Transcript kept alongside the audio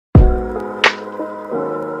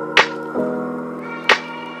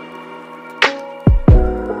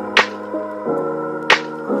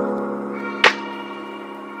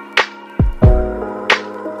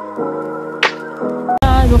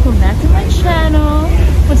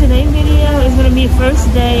the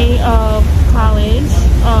first day of college,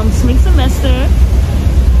 spring semester.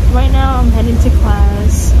 Right now I'm heading to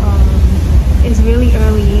class. It's really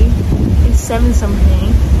early. It's 7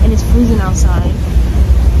 something and it's freezing outside.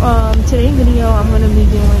 Today's video I'm going to be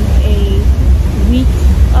doing a week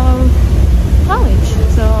of college.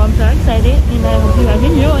 So I'm so excited and I hope you guys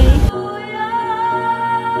enjoy.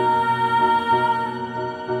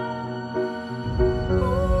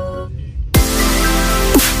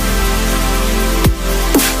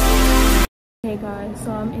 Hey guys,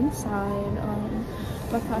 so I'm inside.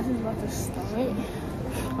 My class is about to start.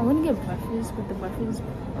 I want to get breakfast, but the breakfast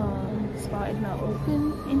spot is not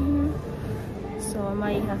open in here. So I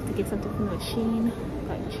might have to get something from the machine,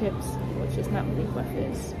 like chips, which is not really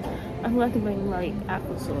breakfast. I would like to bring like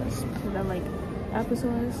applesauce because I like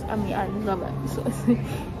applesauce. I mean, I love applesauce.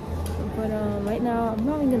 But right now I'm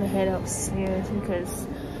probably gonna head upstairs because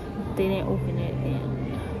they didn't open it,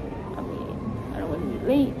 and I mean I don't want to be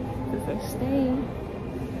late. The first day.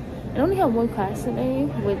 I only have one class today,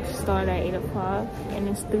 which started at 8 o'clock, and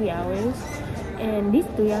it's 3 hours. And these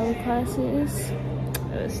 3-hour classes,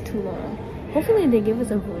 it's too long. Hopefully they give us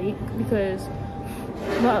a break because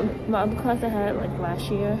my other class I had like last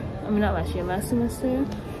semester,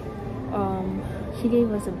 she gave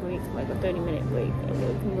us a break, like a 30-minute break, and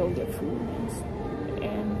we can go get food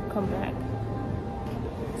and come back.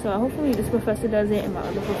 So hopefully this professor does it, and my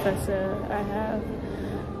other professor I have.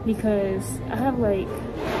 Because I have like,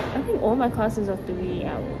 I think all my classes are 3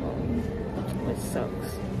 hour long, which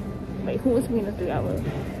sucks. Like, who wants to be in a 3-hour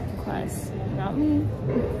class? Not me.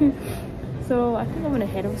 So I think I'm gonna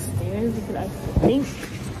head upstairs because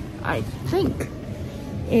I think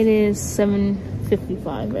it is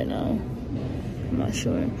 7:55 right now. I'm not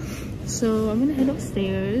sure. So I'm gonna head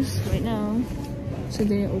upstairs right now so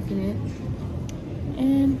they didn't open it,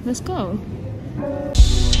 and let's go.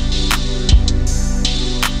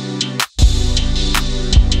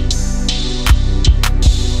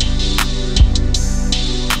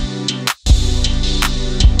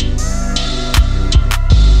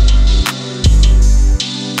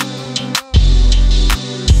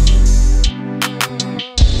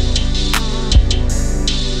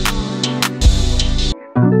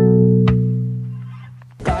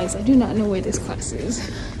 I do not know where this class is.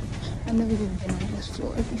 I've never even been on this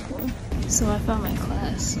floor before. So I found my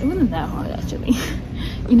class. It wasn't that hard actually.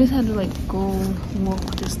 You just had to like go walk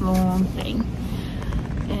this long thing.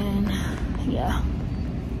 And yeah.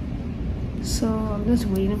 So I'm just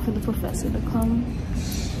waiting for the professor to come.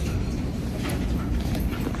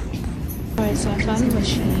 Alright, so I found a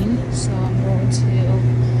machine. So I'm going to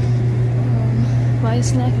buy a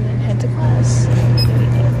snack and then head to class.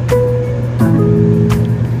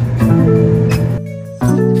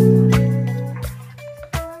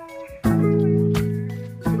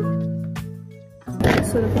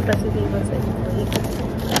 So the professor gave us a break.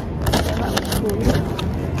 That was cool.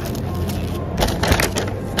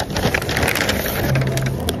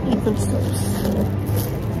 Eat some soaps.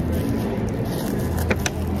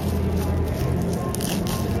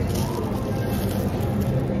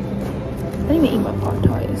 I didn't even eat my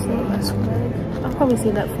Pop-Tart, so that's good. I'll probably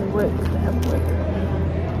save that for work because I have work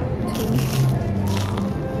too.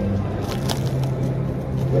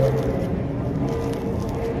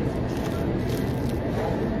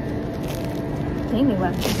 They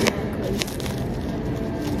left because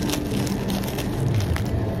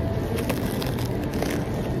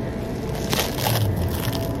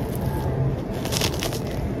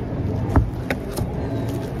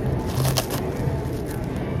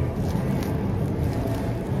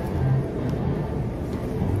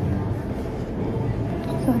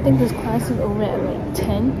so I think this class is over at like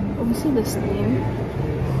 10. Oh, we see this thing.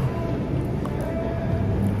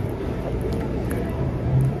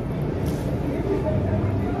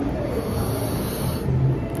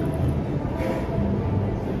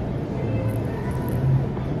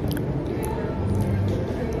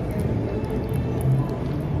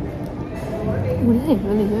 Oh, this is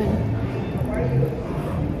really good.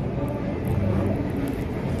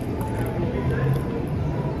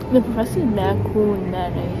 The professor is mad cool and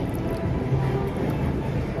mad nice.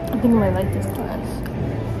 I think I might like this class.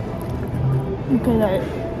 Because like,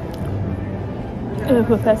 if a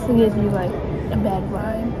professor gives you like a bad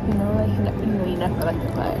vibe, you know, like you're not gonna like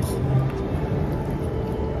the class.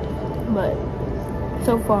 But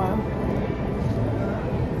so far,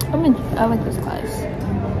 I like this class.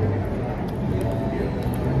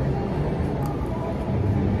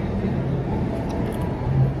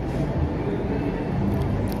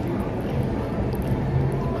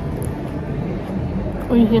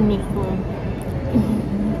 What are you hitting me for?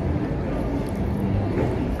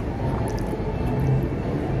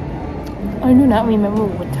 I do not remember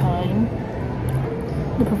what time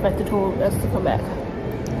the professor told us to come back.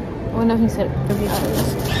 I wonder if he said 30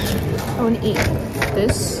 hours. I want to eat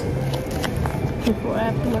this before I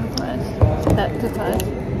have to go to class. Back to class.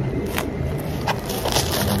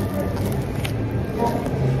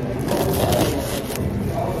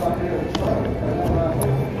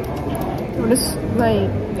 This,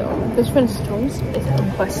 like, this French toast is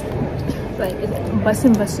busting. Like, it's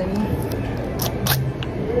busting.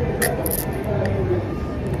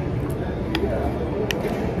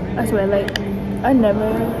 I swear, like, I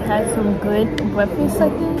never had some good breakfast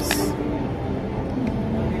like this.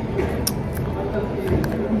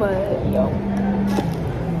 But, yo,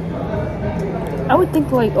 I would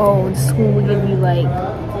think, like, oh, the school would give you, like,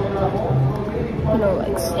 you know,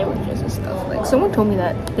 like, sandwiches and stuff. Like, someone told me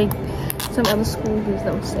that some other schools gives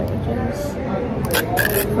them sandwiches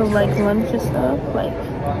for, like, lunch and stuff. Like,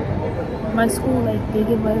 my school, like, they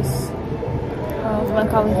give us, my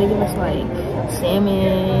college, they give us, like,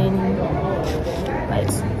 salmon, like,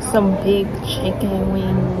 some big chicken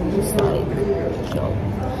wings, like, yo.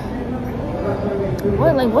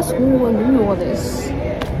 What, like, what school will give you all this?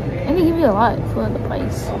 And they give you a lot for the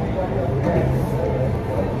price. So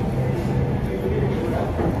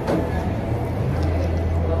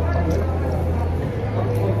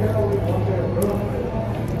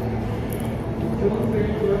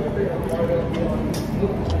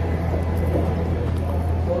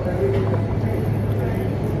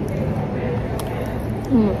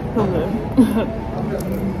good.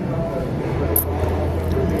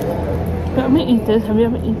 I'm gonna eat this. Have you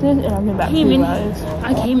ever eaten this? And I'll get back to you guys.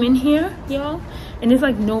 I came in here, y'all, and there's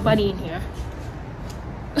like nobody in here.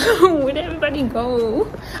 Where'd everybody go?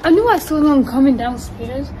 I knew I saw them coming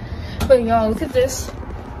downstairs, but y'all, look at this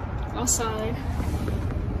outside.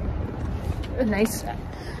 A nice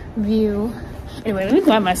view. Anyway, let me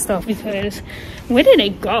grab my stuff because where did they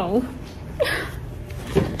go?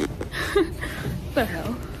 What the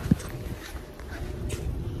hell?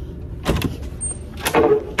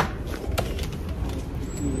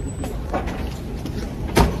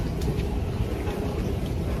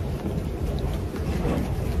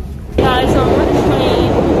 Guys, so I'm on the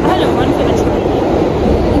train. I had to run for the train.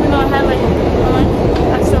 Even though I had like a run,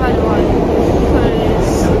 I still had to run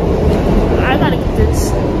because I gotta get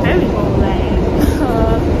this ferry boat bag.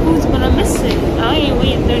 Who's gonna miss it? I ain't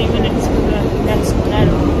waiting 30 minutes for the next one at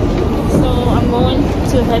all. So I'm going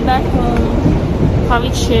to head back home,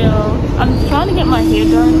 probably chill. I'm trying to get my hair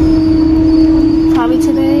done probably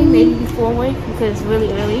today, maybe before work because it's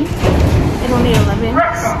really early. It's only 11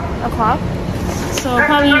 o'clock. So I'll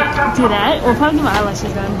probably do that, or probably get my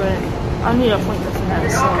eyelashes done, but I'll need an appointment for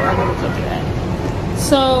that, so I'm gonna go do that.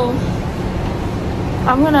 So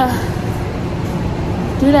I'm gonna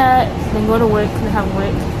do that, then go to work, and have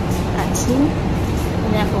work at 2.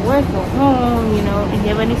 And after work, go home, you know, and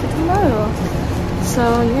get ready for tomorrow.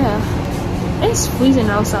 So yeah, it's freezing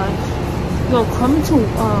outside. Yo, coming to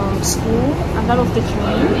school, I got off the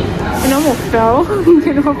train and I almost fell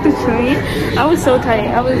getting off the train. I was so tight.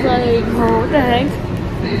 I was like, oh, what the heck?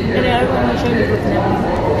 And then everyone on the train was looking at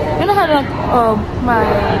me. And I had like my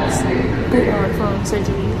boot on from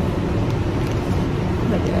surgery.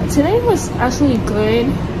 But yeah, today was actually good.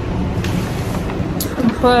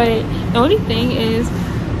 But the only thing is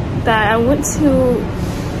that I went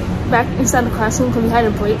back inside the classroom because we had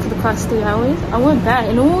a break for the class 3 hours. I went back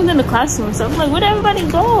and no one was in the classroom, so I was like, where'd everybody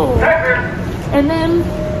go? And then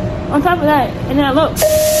on top of that, and then I looked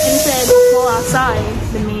and it said go outside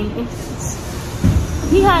the main entrance.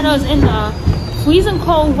 He had us in the freezing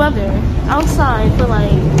cold weather outside for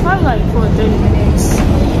like probably like for 30 minutes.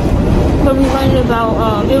 But we learned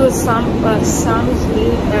about it was a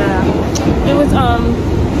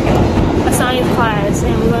science class,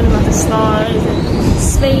 and we learned about the stars and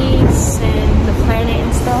space and the planet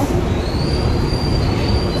and stuff.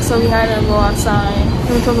 So we had to go outside and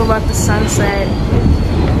we talked about the sunset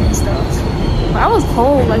and stuff. But I was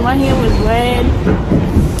cold, like my hair was red.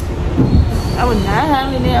 I was not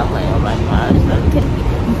having it. I'm like, oh my gosh, that's kidding me.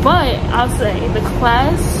 But I'll say the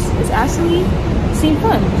class is actually seemed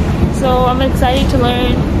fun. So I'm excited to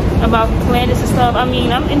learn about planets and stuff. I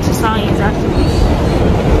mean, I'm into science actually,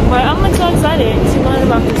 but I'm like so excited to learn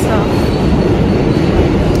about this stuff.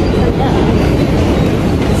 But yeah.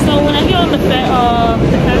 So when I get on the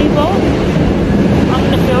ferry boat, I'm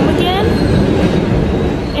gonna film again.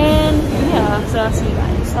 And yeah, so I'll see you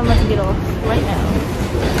guys. I'm about to get off right now.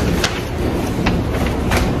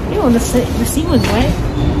 Ew, the seat was wet.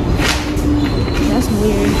 That's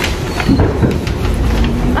weird.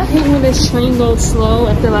 I hate when this train goes slow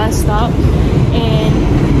at the last stop and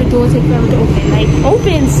the door take forever to open. Like,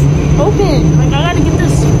 open. Like, I gotta get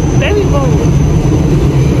this very bold.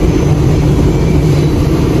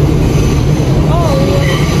 Oh,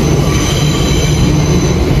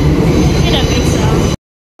 get that big sound.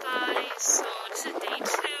 Guys, so this is day 2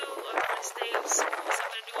 of first day of school. So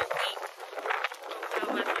I'm gonna do a week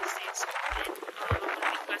of my first day of school. And I'm gonna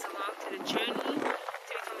take you guys along to the journey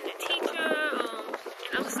to becoming a teacher,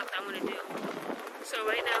 and other stuff that I'm gonna do. So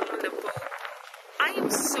right now I'm on the boat. I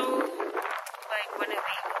am so like running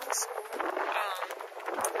late to school.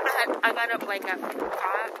 I got up like at 4:30, and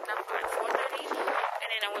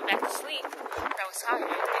then I went back to sleep. I was tired, and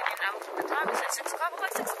then I looked at the time. It said 6 o'clock. I'm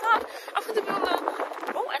like, 6 o'clock. I'm supposed to be on the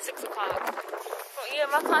boat at 6 o'clock. But yeah,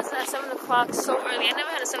 my class is at 7 o'clock. So early. I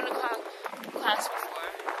never had a 7 o'clock class before.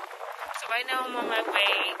 So right now I'm on my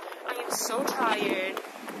way. I am so tired.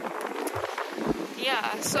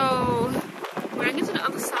 Yeah. So when I get to the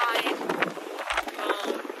other side,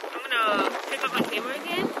 I'm gonna pick up my camera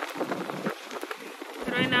again.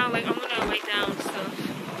 But right now, like, I'm gonna write down stuff.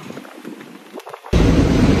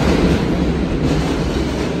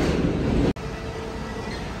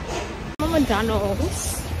 I'm at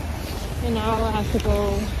McDonald's, and now I have to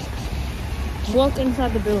go walk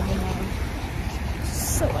inside the building now.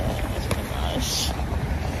 So, oh my gosh.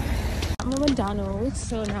 I'm at McDonald's,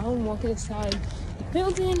 so now I'm walking inside the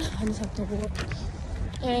building. I just have to walk.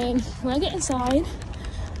 And when I get inside,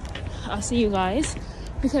 I'll see you guys,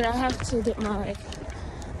 because I have to get my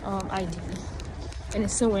ID, and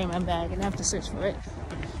it's somewhere in my bag, and I have to search for it.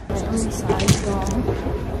 So I'm inside, y'all, and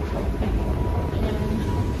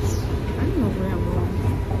I don't know where I'm going.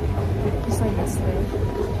 It's like this way.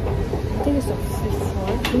 I think it's the 5th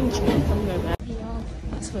floor. Let me check. I'll be right back. Y'all,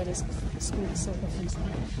 I swear this school is so confusing.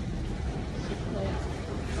 Like,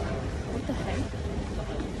 what the heck?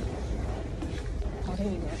 Oh, here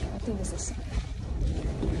we go. I think this is.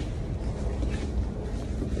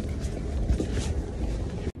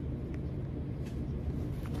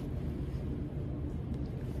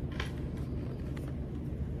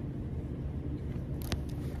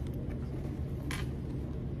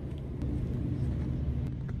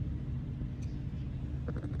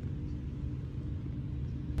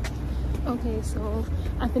 Okay, so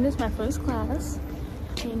I finished my first class,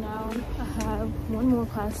 and now I have one more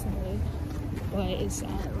class today, but it's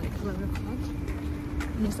at like 11 o'clock,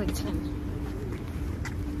 and it's like 10.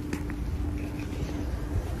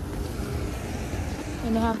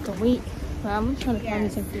 And I have to wait, but I'm trying to find me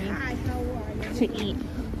something to eat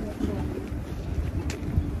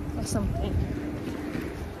or something.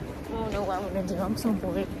 I don't know what I'm gonna do. I'm so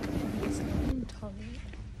bored.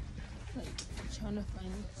 Trying to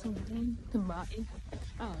find something to buy.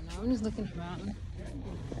 I don't know, I'm just looking around. I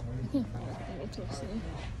can't find anything interesting.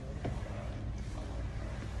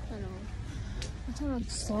 I know. I'm trying to look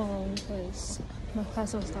slow because my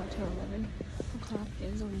class will start till 11 o'clock.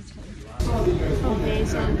 It's only 10. Okay,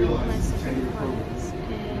 so I'm doing my second class,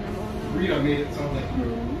 and I'm on